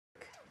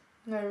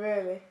No,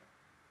 really.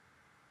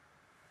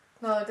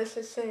 No, this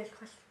is a serious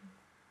question.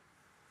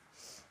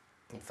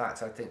 In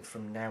fact, I think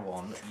from now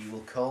on you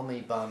will call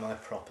me by my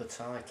proper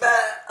title.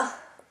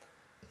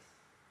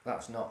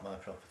 That's not my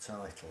proper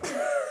title.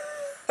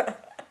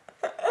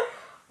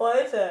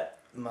 What is it?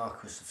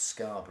 Marquis of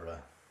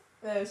Scarborough.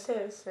 No,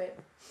 seriously.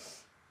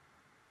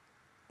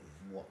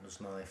 What does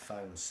my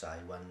phone say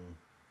when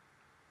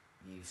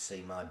you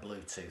see my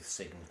Bluetooth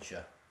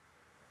signature?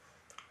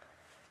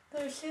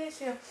 No,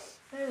 seriously.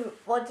 No,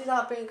 what did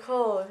that be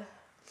called?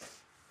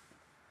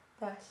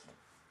 Best.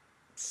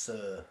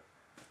 Sir.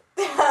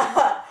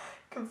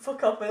 Can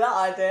fuck off with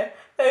that idea.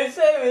 No,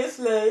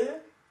 seriously.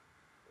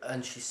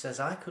 And she says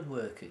I could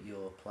work at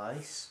your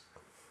place.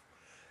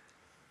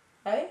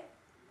 Hey?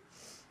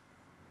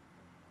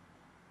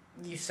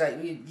 You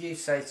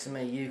say to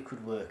me you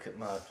could work at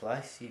my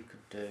place. You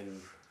could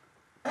do.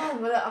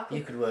 Well,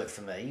 You could work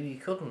for me. You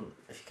couldn't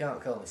if you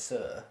can't call me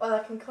sir. Well, I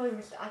can call you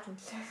Mr.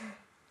 Adams.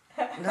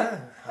 No,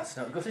 that's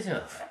not good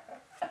enough.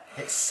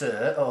 It's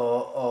sir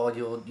or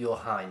your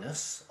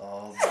highness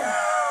or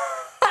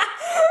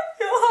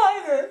Your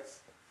Highness.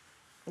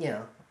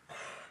 yeah.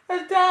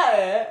 Is that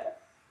it?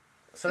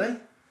 Sorry.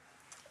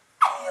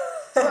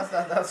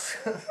 That's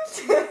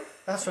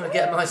that's when I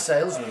get my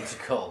salesman to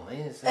call me.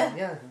 It's,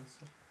 yeah.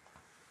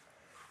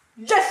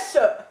 Yes,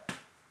 sir.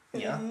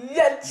 Yeah.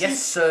 Yes,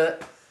 Yes, sir.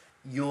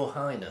 Your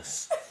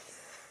highness.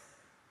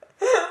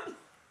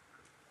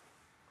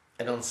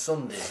 And on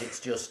Sundays it's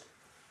just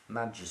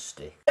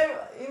Majesty.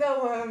 You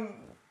know,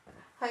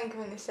 Hank,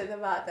 when he said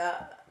about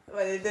that,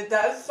 when he did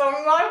that song,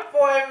 my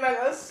boy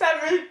meant a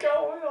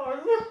semicolon.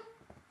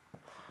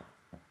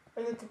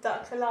 When he did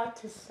that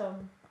colitis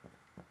song.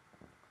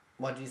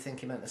 Why do you think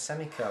he meant a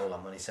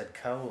semicolon when he said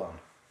colon?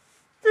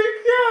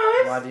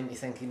 Because... Why didn't you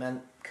think he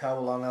meant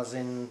colon as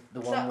in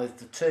the one with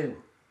the two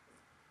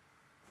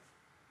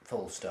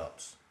full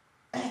stops?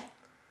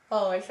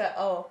 Oh, is that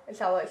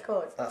what it's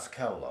called? That's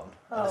colon.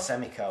 Oh. And a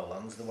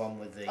semicolon's the one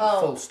with the Oh.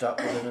 full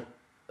stop with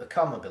a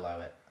comma below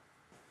it.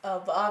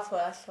 Oh, but I thought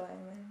that's what I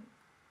meant.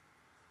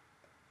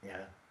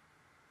 Yeah.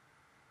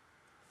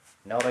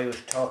 No, he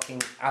was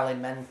talking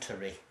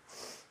alimentary.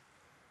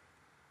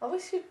 I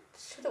wish you'd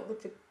shut up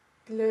with the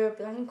blurb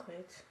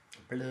language.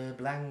 Blurb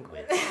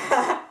language.